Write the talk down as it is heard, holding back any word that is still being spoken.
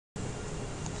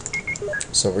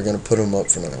So we're going to put them up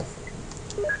for now.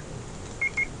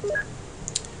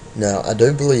 Now, I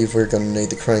do believe we're going to need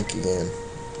the crank again.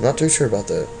 I'm not too sure about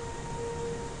that.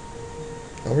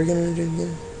 Are we going to need it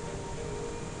again?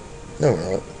 No,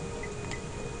 we're not.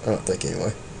 I don't think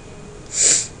anyway.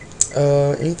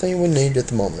 Anything we need at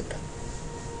the moment?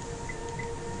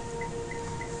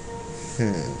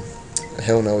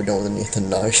 Hell no, we don't need the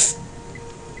knife.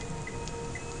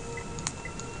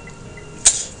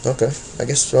 Okay, I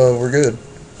guess we're good.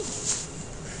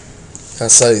 I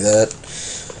say that,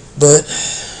 but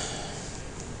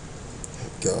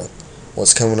God,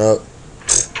 what's coming up?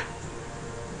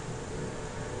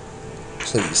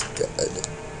 Please, God,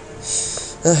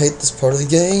 I hate this part of the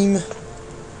game.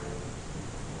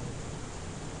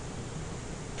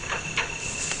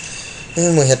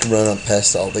 And we have to run up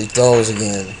past all these dolls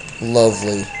again.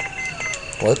 Lovely.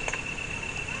 What?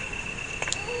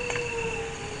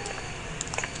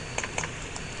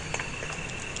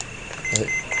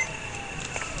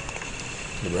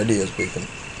 The radio's beeping.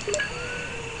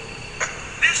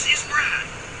 This is Brad.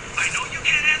 I know you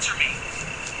can't answer me,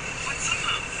 but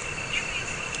somehow give me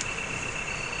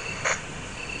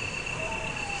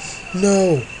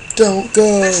No, don't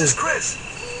go. This is Chris.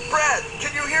 Brad,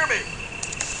 can you hear me?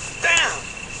 Damn.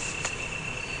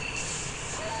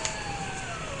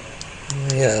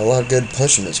 Yeah, a lot of good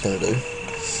punching it's gonna do.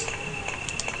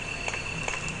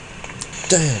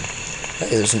 Damn. Hey,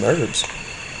 there's some herbs.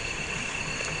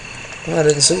 Oh, I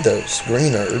didn't see those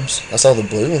green herbs. I saw the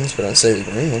blue ones, but I didn't see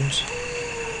the green ones.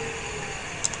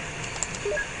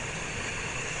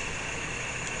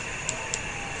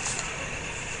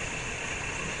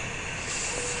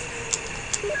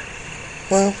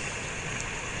 Well,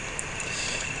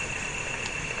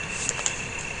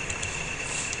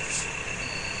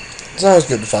 it's always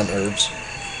good to find herbs.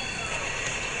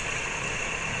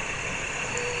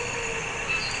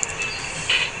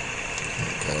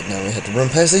 Okay, now we have to run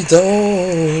past these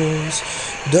dogs.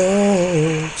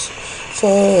 Dogs.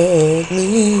 Fuck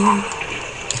me.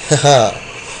 Haha.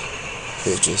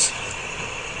 Bitches.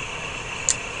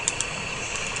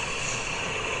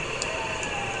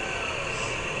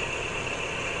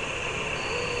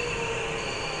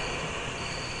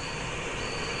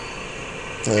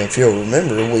 If you'll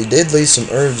remember, we did leave some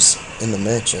herbs in the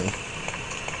mansion.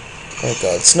 Oh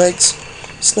God, snakes!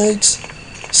 Snakes!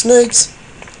 Snakes!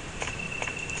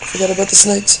 Forgot about the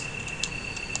snakes.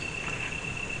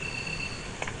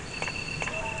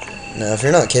 Now, if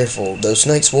you're not careful, those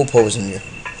snakes will poison you.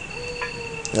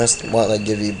 That's why they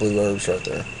give you blue herbs right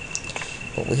there.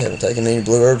 But we haven't taken any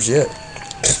blue herbs yet.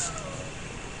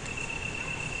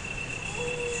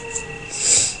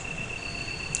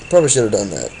 Probably should have done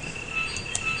that.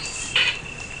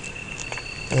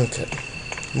 Okay.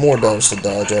 More dogs to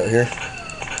dodge out here.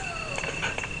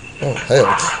 Oh,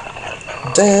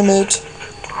 hell. Damn it.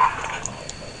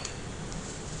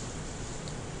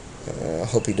 I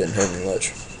hope he didn't hurt me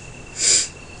much.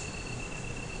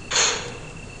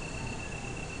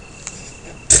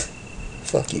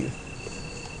 Fuck you.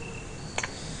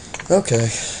 Okay.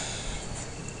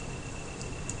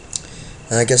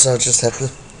 I guess I'll just have to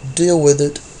deal with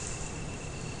it.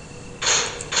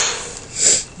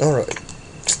 Alright.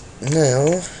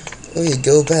 Now, we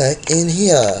go back in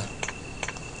here.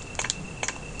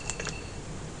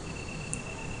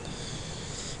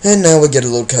 And now we get a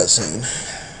little cutscene.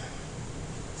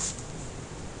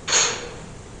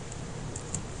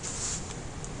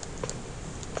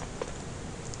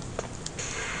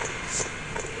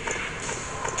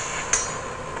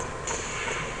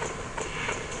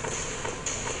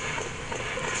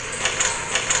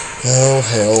 Oh,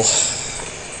 hell.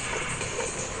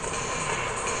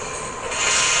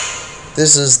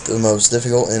 This is the most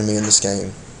difficult enemy in this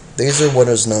game. These are what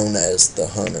is known as the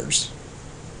hunters.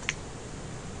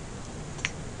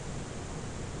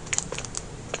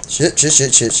 Shit, shit,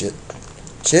 shit, shit, shit.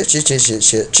 Shit, shit, shit, shit,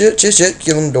 shit, shit, shit, shit.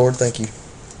 Get on the door, thank you.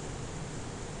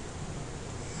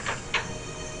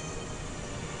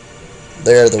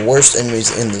 They are the worst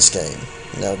enemies in this game.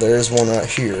 Now, there is one right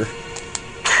here.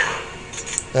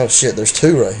 Oh shit, there's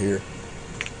two right here.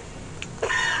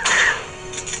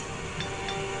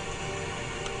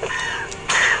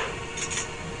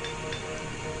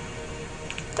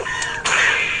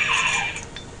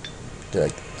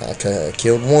 Okay, I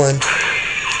killed one.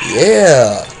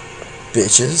 Yeah!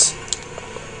 Bitches.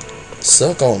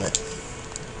 Suck on it.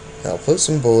 Now put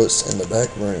some bullets in the back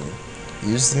room.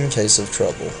 Use them in case of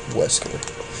trouble. Wesker.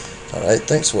 Alright,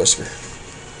 thanks, Wesker.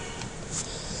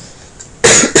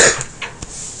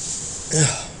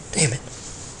 Oh, damn it.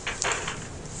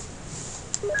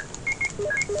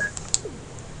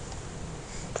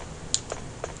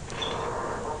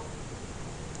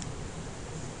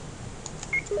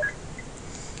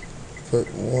 Put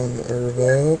one herb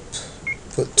up.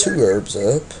 Put 2 herbs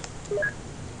up.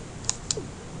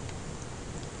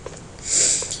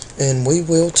 And we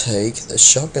will take the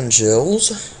shotgun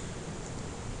shells.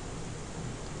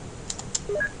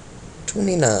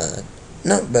 29.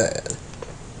 Not bad.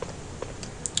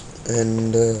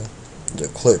 And the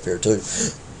clip here too.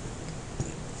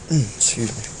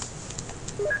 Excuse me.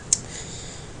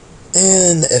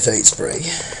 And the F8 spray.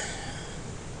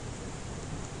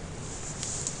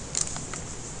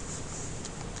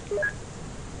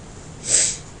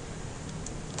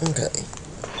 Okay.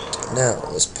 Now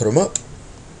let's put them up.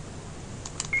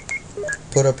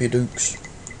 Put up your dukes.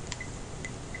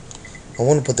 I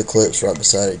want to put the clips right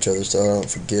beside each other so I don't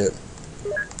forget.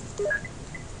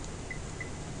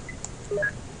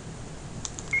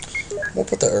 We'll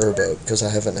put the herb up because I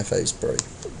have an F8 spray.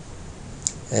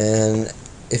 And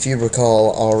if you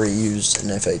recall, I already used an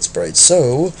F8 spray,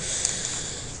 so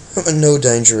I'm in no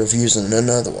danger of using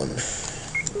another one.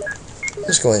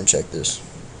 Let's go ahead and check this.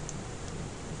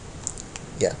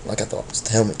 Yeah, like I thought, it's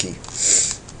the helmet key.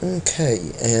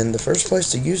 Okay, and the first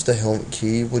place to use the helmet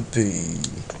key would be...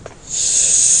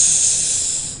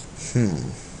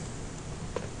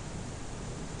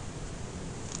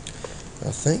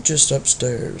 I think just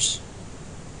upstairs.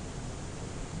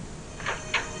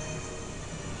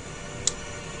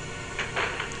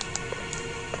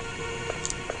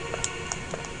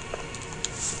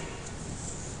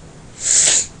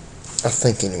 I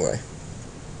think anyway.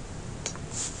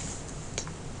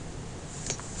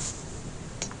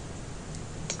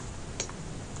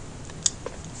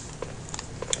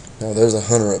 Now there's a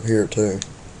hunter up here too.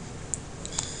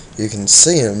 You can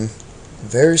see him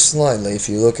very slightly if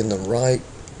you look in the right,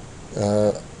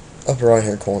 upper right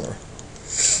hand corner.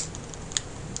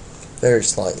 Very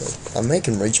slightly. I may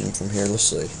can reach him from here. Let's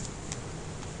see.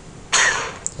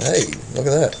 Hey, look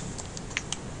at that.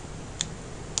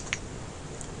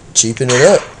 Cheaping it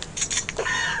up.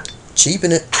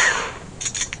 Cheaping it.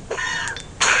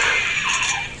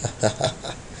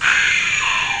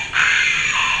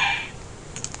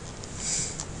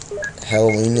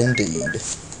 Halloween indeed.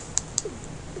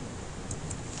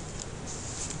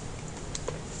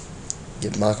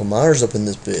 Get Michael Myers up in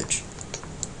this bitch.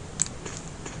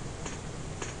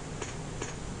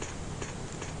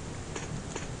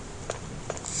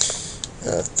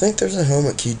 I think there's a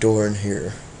helmet key door in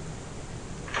here.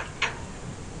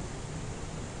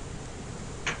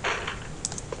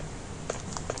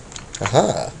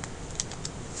 Aha!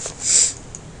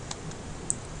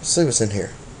 Let's see what's in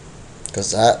here.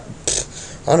 Because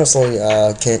honestly,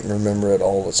 I can't remember at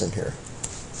all what's in here.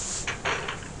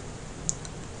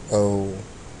 Oh,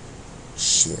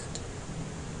 shit.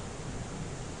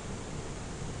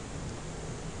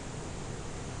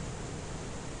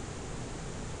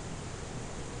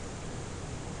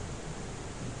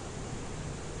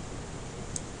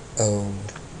 Oh,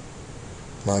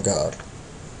 my God.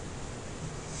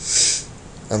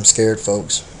 I'm scared,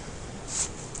 folks.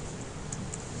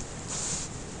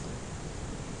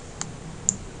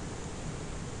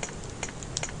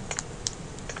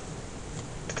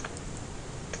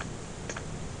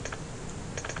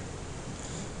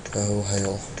 Oh,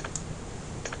 hell.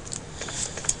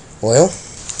 Well,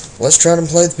 let's try to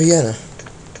play the piano.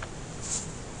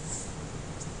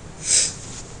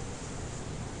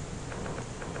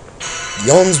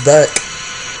 Yawn's back.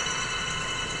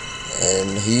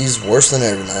 And he's worse than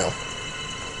ever now.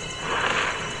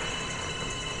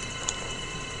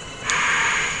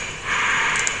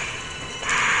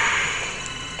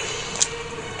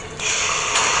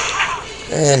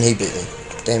 And he beat me.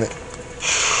 Damn it.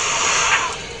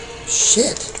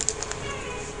 Shit.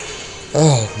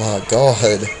 Oh my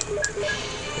God.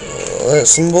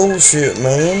 That's some bullshit,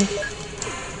 man.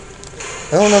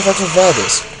 I don't know if I can survive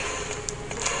this.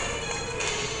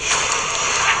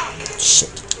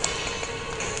 Shit.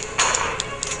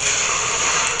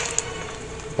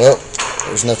 Well,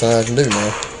 there's nothing I can do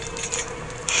now.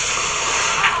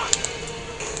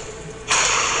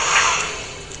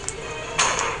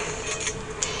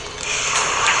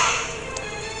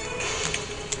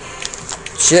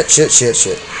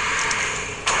 Shit.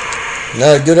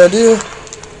 Not a good idea.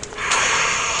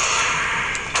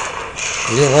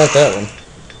 You didn't like that one.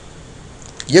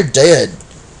 You're dead,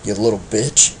 you little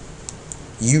bitch.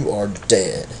 You are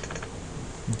dead.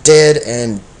 Dead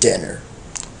and dinner.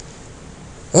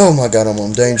 Oh my God, I'm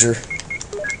in danger.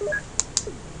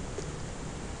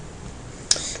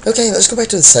 Okay, let's go back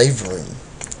to the save room.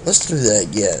 Let's do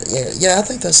that. Yeah, I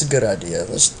think that's a good idea.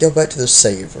 Let's go back to the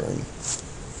save room.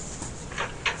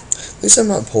 At least I'm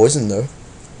not poisoned, though.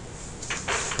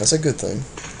 That's a good thing.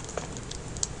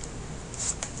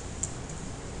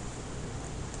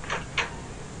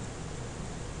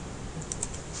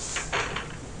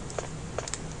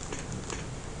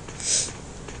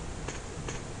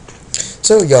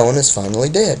 So Yawn is finally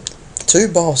dead. 2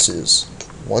 bosses,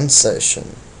 1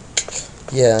 session.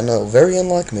 Yeah, I know, very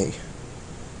unlike me.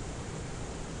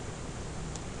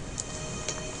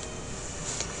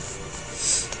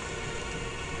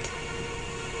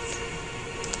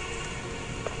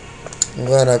 I'm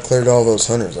glad I cleared all those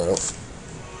hunters out.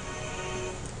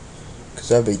 Because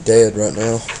I'd be dead right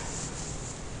now.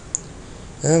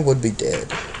 I would be dead.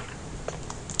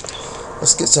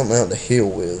 Let's get something out to heal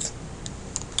with.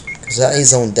 Because I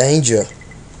is on danger.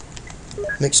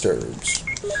 Mixed herbs.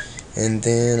 And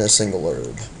then a single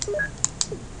herb.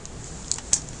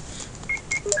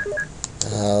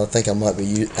 I think I might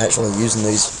be actually using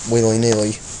these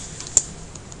willy-nilly.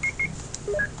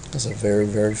 That's a very,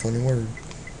 very funny word.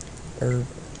 Herb,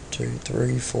 2,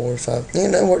 3, 4, 5. You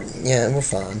know, we're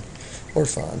fine. We're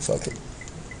fine. Fuck it.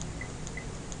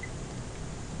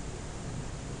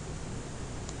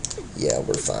 Yeah,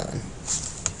 we're fine.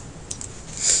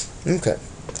 Okay.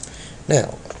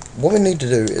 Now, what we need to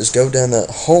do is go down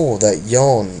that hole that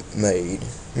Yawn made.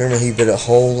 Remember he bit a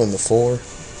hole in the floor?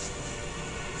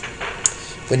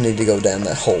 We need to go down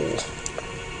that hole.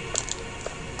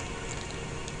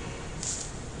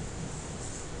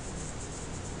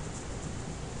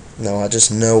 No, I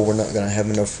just know we're not going to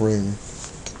have enough room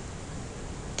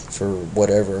for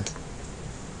whatever.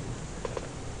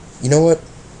 You know what?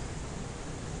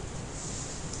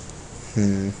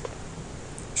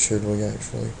 Should we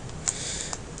actually?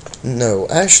 No,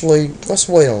 actually, let's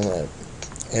wait on that.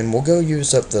 And we'll go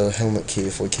use up the helmet key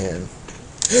if we can.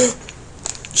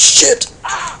 Shit!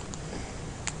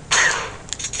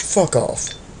 Fuck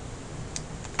off.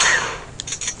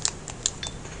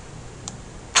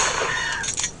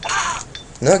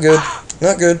 Not good.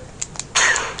 Not good.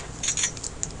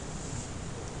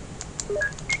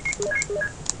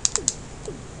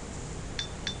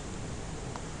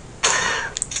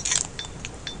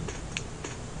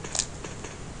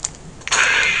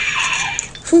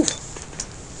 Whew.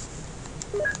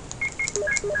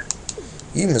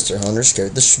 You, Mr. Hunter,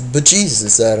 scared the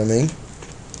bejesus out of me.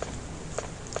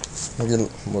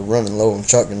 We're running low on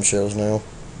shotgun shells now.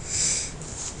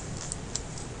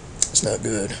 It's not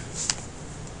good.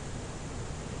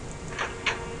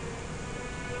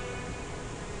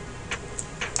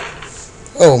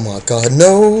 Oh my god,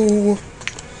 no!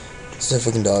 Let's see if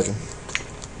we can dodge him.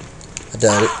 I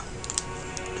doubt it.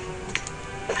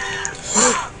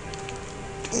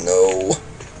 No!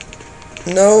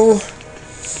 No!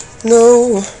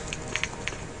 No!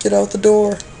 Get out the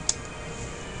door!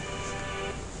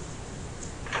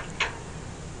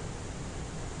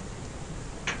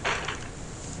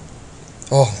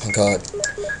 Oh my god.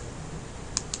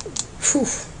 Whew.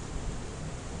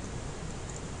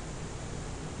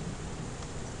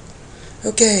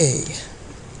 Okay.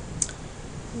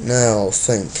 Now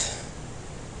think.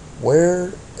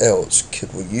 Where else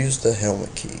could we use the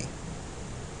helmet key?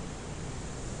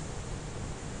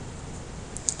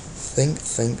 Think,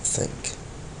 think, think.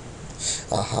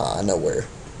 Aha, I know where.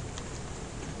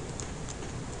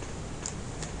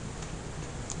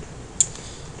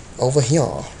 Over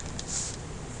here.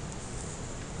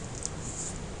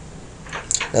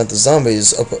 Now the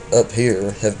zombies up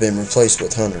here have been replaced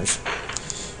with hunters.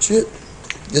 Shit.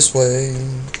 This way.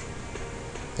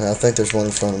 I think there's one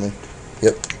in front of me.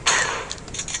 Yep.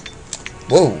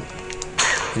 Whoa.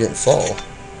 He didn't fall.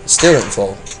 He still didn't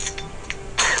fall.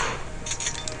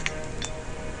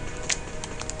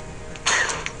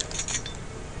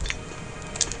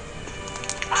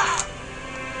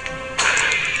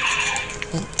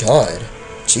 Oh god.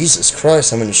 Jesus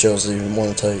Christ, how many shells do you even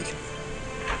want to take?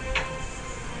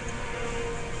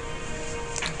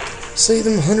 See,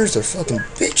 them hunters are fucking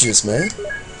bitches, man.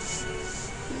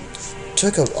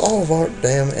 Took up all of our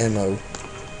damn ammo.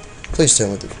 Please tell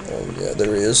me that. Oh, yeah,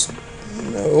 there is.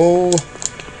 No.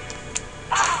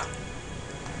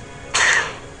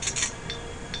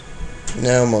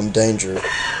 Now I'm on danger.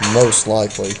 Most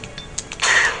likely.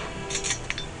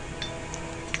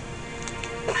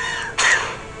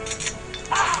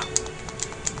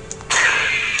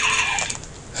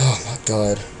 Oh my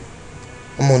god.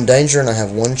 I'm on danger and I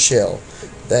have 1 shell.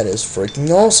 That is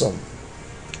freaking awesome.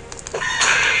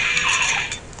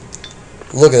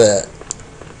 Look at that.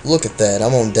 Look at that.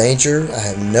 I'm on danger. I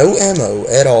have no ammo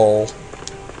at all.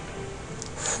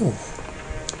 Whew.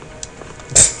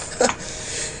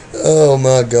 Oh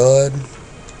my god.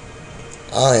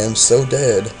 I am so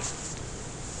dead.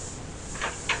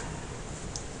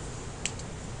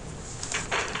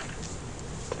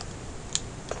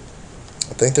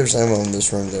 I think there's ammo in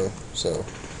this room though, so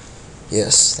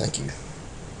yes, thank you.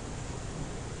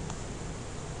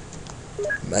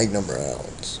 Magnum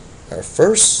rounds. Our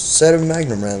first set of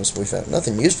magnum rounds. We found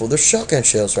nothing useful. There's shotgun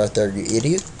shells right there, you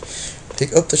idiot.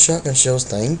 Pick up the shotgun shells.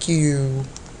 Thank you.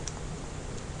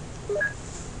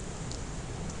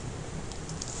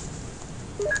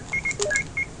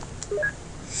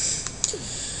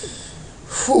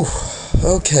 Whew.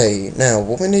 Okay, now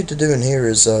what we need to do in here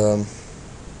is we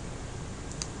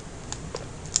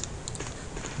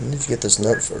need to get this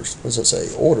note first. What does it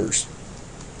say? Orders.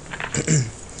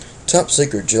 Top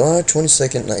secret, July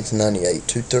 22nd, 1998,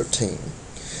 2:13.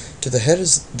 To the head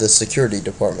of the security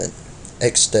department,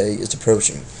 X day is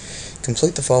approaching.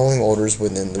 Complete the following orders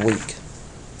within the week.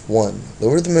 1.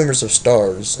 Lure the members of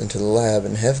STARS into the lab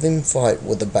and have them fight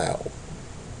with the BOW,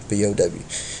 B-O-W,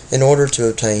 in order to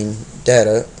obtain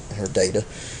data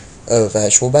of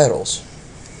actual battles.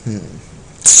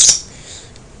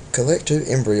 Collect 2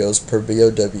 embryos per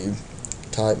BOW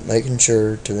type, making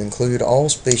sure to include all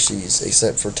species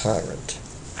except for Tyrant.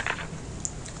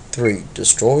 3.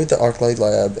 Destroy the Arclay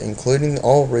lab, including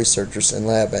all researchers and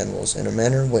lab animals, in a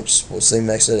manner which will seem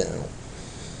accidental.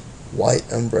 White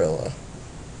umbrella.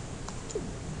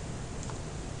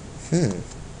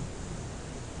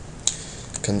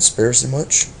 Conspiracy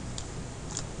much?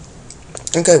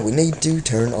 Okay, we need to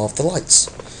turn off the lights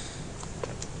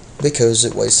because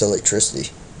it wastes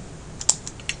electricity.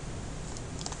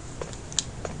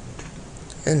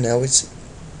 And now we see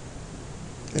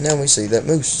that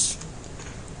moose.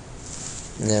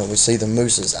 Now we see the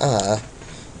moose's eye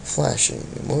flashing.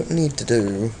 And what we need to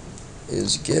do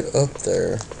is get up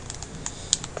there.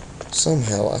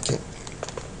 Somehow I can't.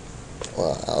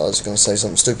 Well, I was going to say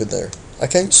something stupid there. I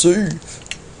can't see.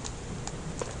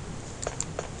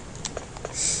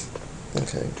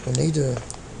 Okay, we need to.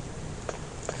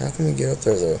 How can we get up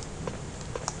there though?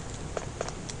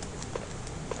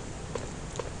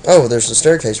 Oh, there's a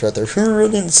staircase right there. I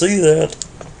didn't see that.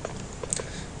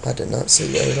 I did not see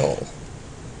that at all.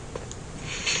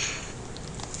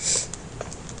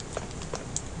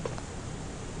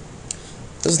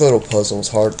 This little puzzle is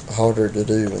harder to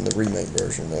do in the remake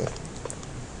version, though.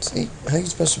 See, how are you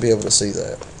supposed to be able to see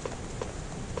that?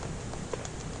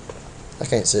 I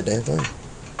can't see a damn thing.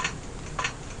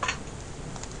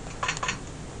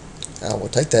 I will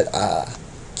take that eye.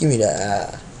 Give me that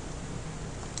eye.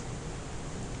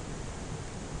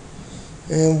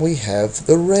 And we have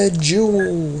the red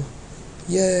jewel.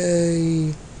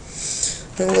 Yay.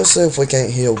 Now let's see if we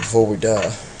can't heal before we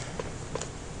die.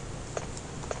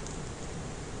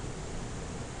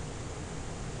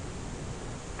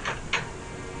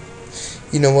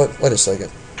 You know what? Wait a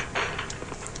second.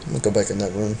 I'm gonna go back in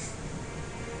that room.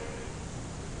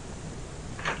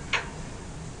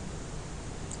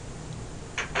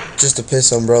 Just to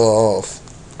piss Umbrella off,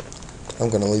 I'm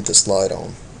gonna leave this light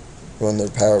on. Run their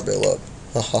power bill up.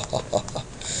 Ha ha ha ha ha.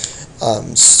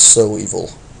 I'm so evil.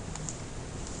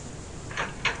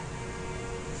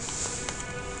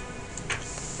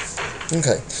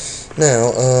 Okay.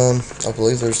 Now, I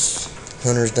believe there's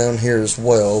hunters down here as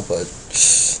well, but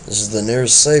this is the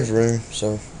nearest save room,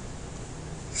 so.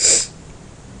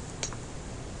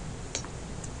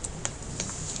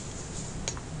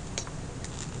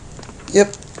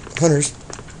 Yep, hunters.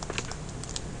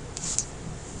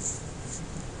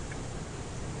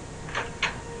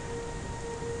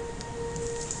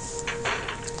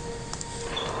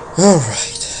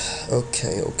 Alright.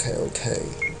 Okay.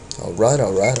 Alright.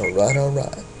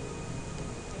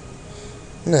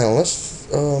 Now, let's,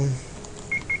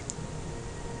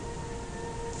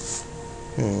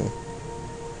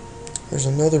 there's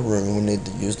another room we need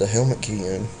to use the helmet key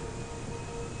in.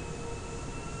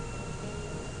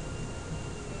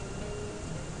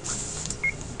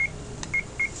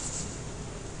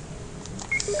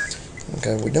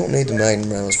 Okay, we don't need the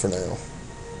magnum rounds for now.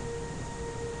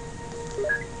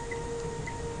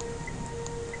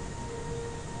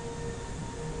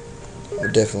 We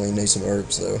definitely need some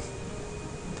herbs though.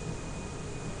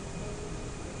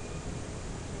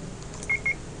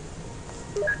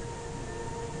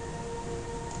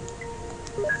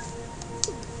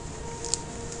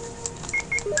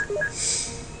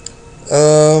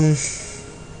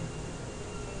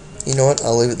 You know what?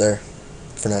 I'll leave it there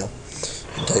for now.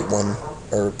 And take one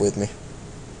herb with me.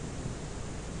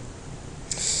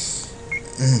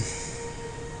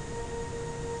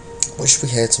 Wish we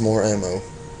had some more ammo.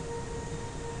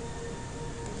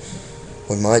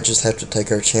 We might just have to take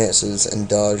our chances and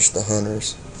dodge the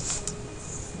hunters.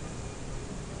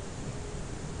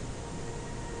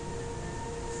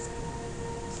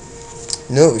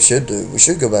 You know what we should do? We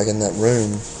should go back in that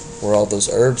room where all those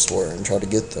herbs were and try to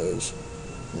get those.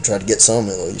 And try to get some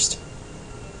at least.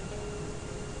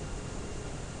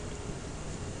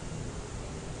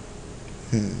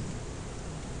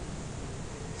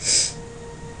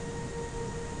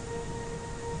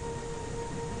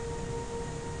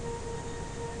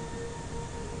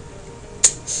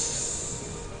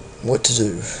 what to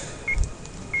do.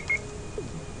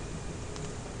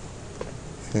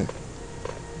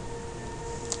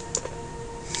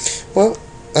 Well,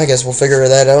 I guess we'll figure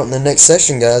that out in the next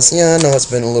session, guys. Yeah, I know it's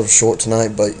been a little short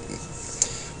tonight, but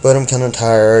I'm kind of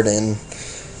tired, and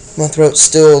my throat's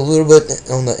still a little bit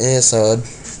on the inside.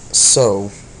 So,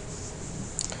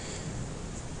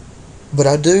 but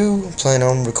I do plan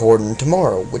on recording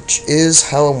tomorrow, which is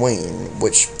Halloween,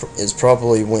 which is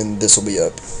probably when this will be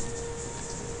up.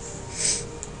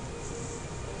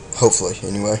 Hopefully,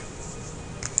 anyway.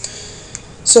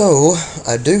 So,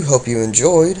 I do hope you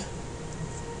enjoyed.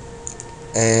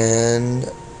 And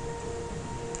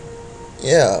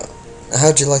yeah,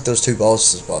 how'd you like those two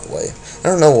bosses, by the way? I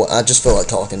don't know, I just feel like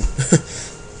talking.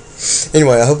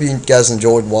 Anyway, I hope you guys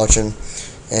enjoyed watching,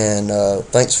 and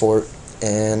thanks for it,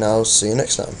 and I'll see you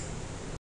next time.